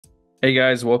Hey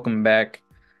guys, welcome back.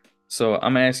 So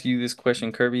I'm gonna ask you this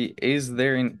question, Kirby. Is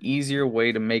there an easier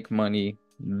way to make money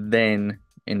than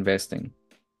investing?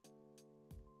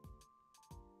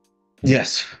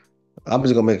 Yes. I'm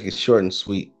just gonna make it short and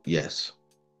sweet. Yes.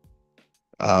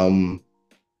 Um,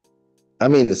 I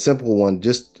mean the simple one,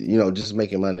 just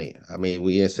making money. I mean,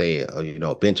 we didn't say a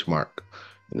benchmark,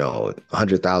 $100,000,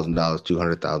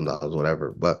 $200,000,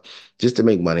 whatever. But just to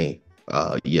make money,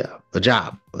 yeah, a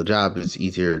job. A job is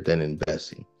easier than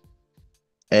investing.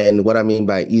 And what I mean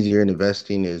by easier in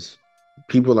investing is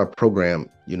people are programmed,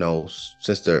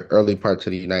 since the early parts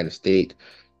of the United States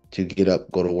to get up,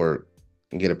 go to work,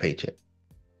 and get a paycheck.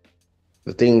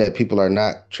 The thing that people are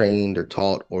not trained or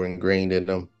taught or ingrained in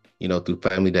them, through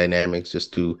family dynamics,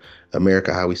 just through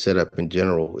America, how we set up in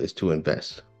general, is to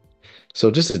invest. So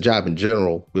just a job in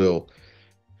general will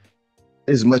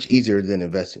is much easier than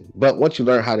investing. But once you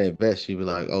learn how to invest, you'll be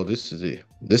like, oh, this is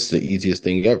the easiest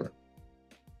thing ever.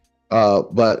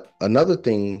 But another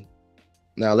thing,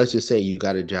 now let's just say you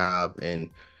got a job and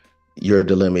your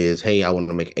dilemma is, hey, I want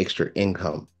to make extra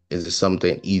income. Is it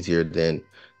something easier than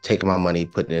taking my money,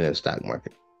 putting it in the stock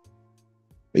market?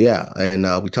 Yeah, and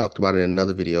we talked about it in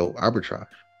another video, arbitrage,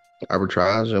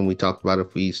 and we talked about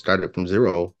if we started from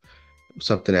zero,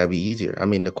 something that'd be easier. I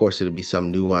mean, of course, it'll be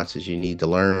some nuances you need to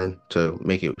learn to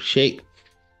make it shake.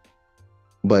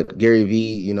 But Gary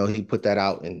Vee, he put that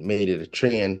out and made it a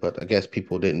trend, but I guess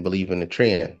people didn't believe in the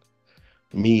trend.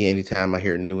 Me, anytime I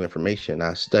hear new information,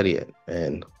 I study it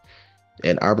and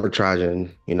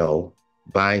arbitraging,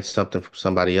 buying something from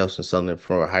somebody else and selling it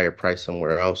for a higher price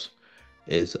somewhere else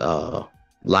is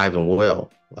live and well.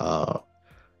 My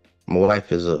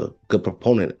wife is a good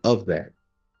proponent of that,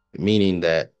 meaning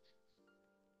that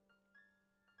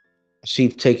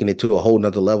she's taken it to a whole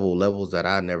nother level, levels that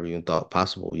I never even thought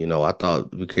possible. I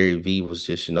thought Gary Vee was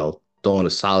just, throwing a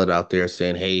solid out there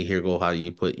saying, hey, here go how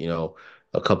you put,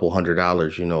 a couple $100,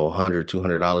 $100,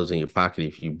 $200 in your pocket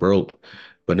if you broke.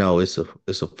 But no, it's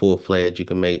a full-fledged, you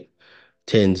can make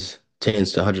tens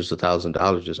to hundreds of thousands of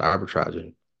dollars just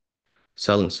arbitraging,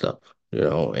 selling stuff,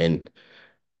 and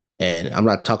I'm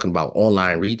not talking about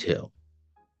online retail.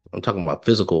 I'm talking about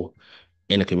physical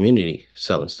in a community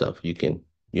selling stuff. You can,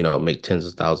 make tens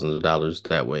of thousands of dollars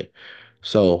that way.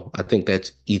 So I think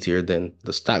that's easier than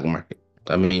the stock market.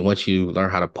 I mean, once you learn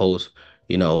how to post,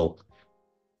 you know,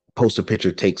 post a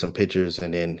picture, take some pictures,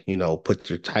 and then, put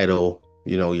your title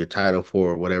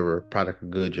for whatever product or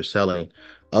good you're selling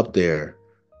up there,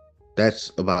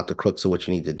 that's about the crux of what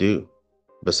you need to do.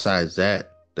 Besides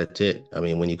that, that's it. I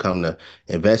mean, when you come to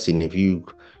investing, if you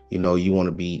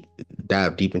want to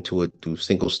dive deep into it through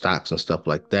single stocks and stuff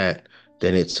like that,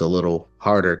 then it's a little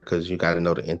harder because you got to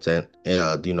know the intent,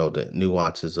 the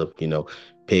nuances of,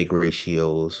 PEG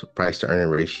ratios, price to earning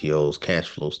ratios, cash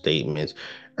flow statements,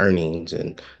 earnings,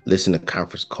 and listen to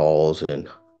conference calls and,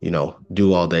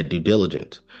 do all that due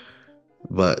diligence.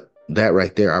 But that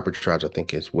right there, arbitrage, I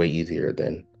think is way easier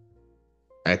than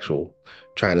actual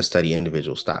trying to study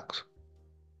individual stocks.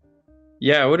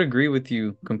 Yeah, I would agree with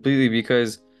you completely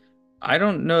because I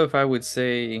don't know if I would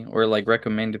say or like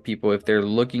recommend to people if they're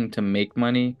looking to make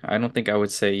money. I don't think I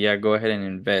would say, yeah, go ahead and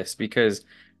invest because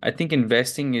I think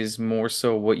investing is more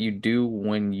so what you do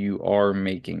when you are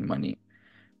making money.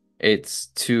 It's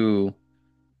to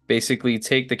basically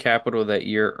take the capital that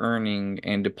you're earning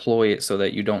and deploy it so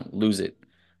that you don't lose it.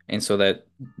 And so that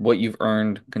what you've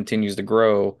earned continues to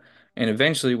grow. And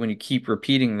eventually, when you keep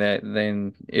repeating that,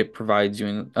 then it provides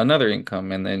you another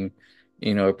income and then,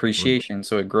 appreciation.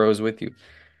 So it grows with you.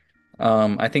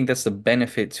 I think that's the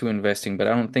benefit to investing, but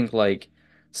I don't think like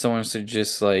someone should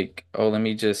just like, oh,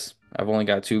 I've only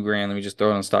got 2 grand. Let me just throw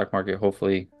it on the stock market.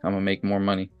 Hopefully, I'm gonna make more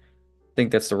money.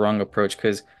 Think that's the wrong approach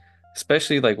because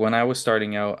especially like when I was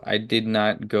starting out, I did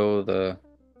not go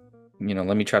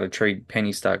let me try to trade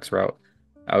penny stocks route.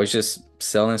 I was just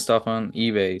selling stuff on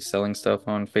eBay, selling stuff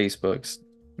on Facebooks,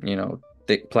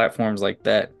 thick platforms like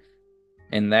that.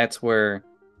 And that's where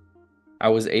I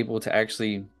was able to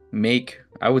actually make,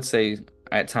 I would say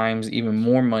at times even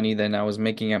more money than I was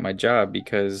making at my job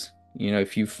because,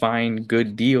 if you find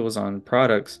good deals on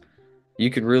products, you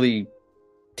could really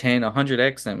 10,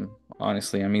 100x them,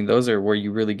 honestly. I mean, those are where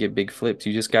you really get big flips.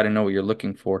 You just got to know what you're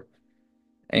looking for.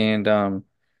 And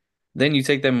then you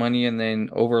take that money and then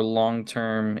over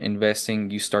long-term investing,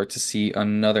 you start to see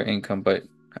another income. But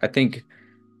I think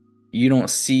you don't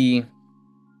see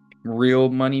real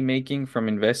money making from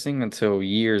investing until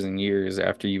years and years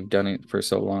after you've done it for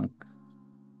so long.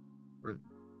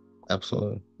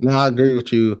 Absolutely. No, I agree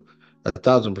with you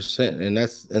 1,000%. And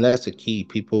that's the key.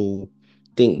 People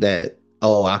think that.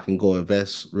 oh, I can go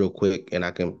invest real quick and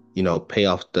I can, pay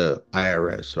off the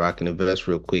IRS, or I can invest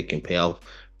real quick and pay off,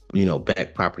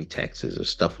 back property taxes or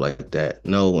stuff like that.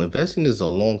 No, investing is a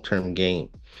long-term game.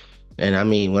 And I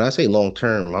mean, when I say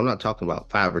long-term, I'm not talking about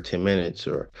 5 or 10 minutes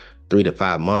or 3 to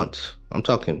 5 months. I'm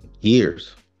talking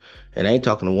years. And I ain't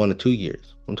talking 1 or 2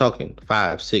 years. I'm talking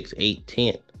 5, 6, 8,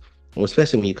 10. Well,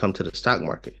 especially when you come to the stock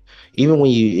market. Even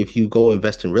if you go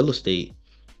invest in real estate,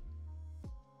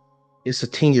 it's a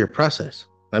 10-year process.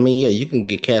 I mean, yeah, you can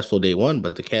get cash flow day one,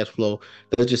 but the cash flow,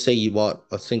 let's just say you bought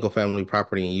a single family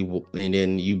property and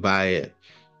then you buy it,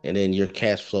 and then your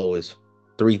cash flow is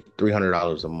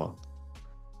 $300 a month.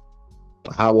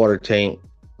 A hot water tank,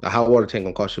 a hot water tank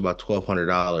gonna cost you about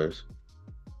 $1,200.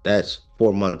 That's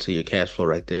 4 months of your cash flow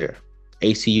right there.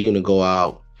 AC unit go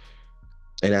out,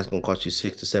 and that's gonna cost you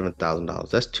 $6,000 to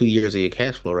 $7,000. That's 2 years of your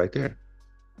cash flow right there.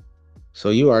 So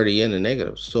you already in the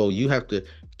negative. So you have to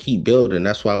keep building.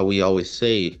 That's why we always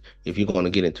say if you're going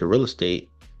to get into real estate,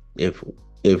 if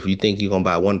if you think you're going to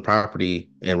buy one property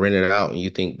and rent it out and you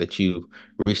think that you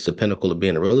reached the pinnacle of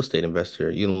being a real estate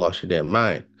investor, you done lost your damn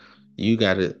mind. You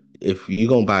gotta if you're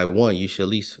gonna buy one, you should at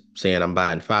least saying I'm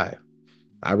buying five.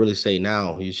 I really say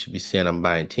now you should be saying I'm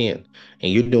buying 10.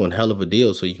 And you're doing hell of a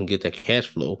deal so you can get that cash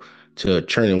flow to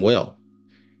churning well.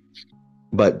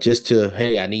 But just to,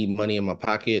 hey, I need money in my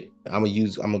pocket. I'm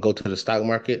gonna go to the stock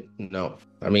market. No.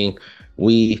 I mean,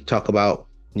 we talk about,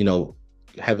 you know,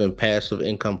 having passive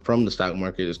income from the stock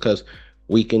market is because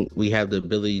we have the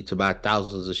ability to buy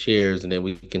thousands of shares and then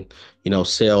we can,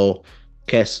 sell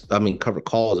cash, I mean, cover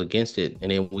calls against it,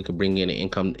 and then we can bring in an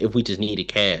income if we just needed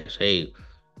cash. Hey,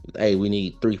 we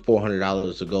need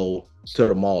 $300-400 to go to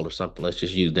the mall or something. Let's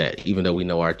just use that, even though we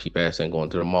know our cheap ass ain't going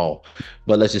to the mall.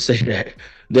 But let's just say that.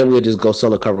 Then we'll just go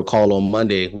sell a cover call on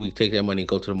Monday. We take that money and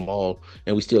go to the mall,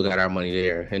 and we still got our money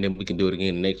there. And then we can do it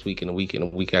again the next week and a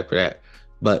week after that.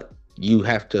 But you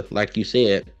have to, like you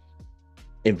said,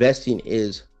 investing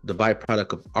is the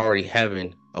byproduct of already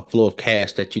having a flow of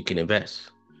cash that you can invest.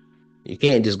 You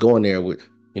can't just go in there with,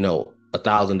 $1,000,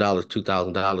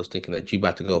 $2,000, thinking that you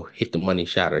about to go hit the money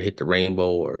shot or hit the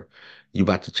rainbow, or you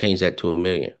about to change that to a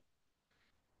million.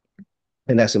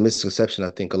 And that's a misconception I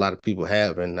think a lot of people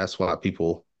have, and that's why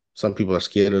some people are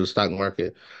scared of the stock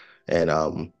market,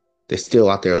 and they're still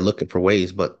out there looking for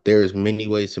ways. But there's many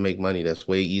ways to make money that's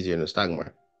way easier than the stock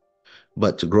market.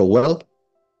 But to grow wealth,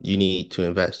 you need to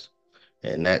invest,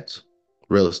 and that's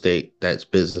real estate, that's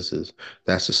businesses,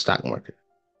 that's the stock market.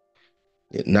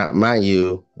 Not mind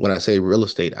you, when I say real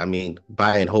estate, I mean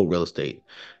buy and hold real estate.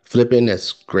 Flipping,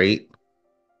 that's great.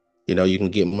 You can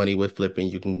get money with flipping,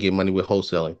 you can get money with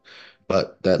wholesaling.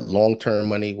 But that long-term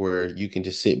money where you can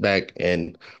just sit back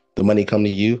and the money come to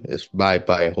you is buy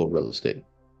and hold real estate.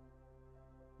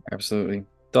 Absolutely.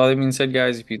 With all that being said,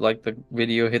 guys, if you like the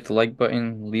video, hit the like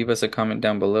button, leave us a comment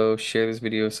down below, share this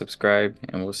video, subscribe,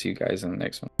 and we'll see you guys in the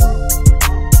next one.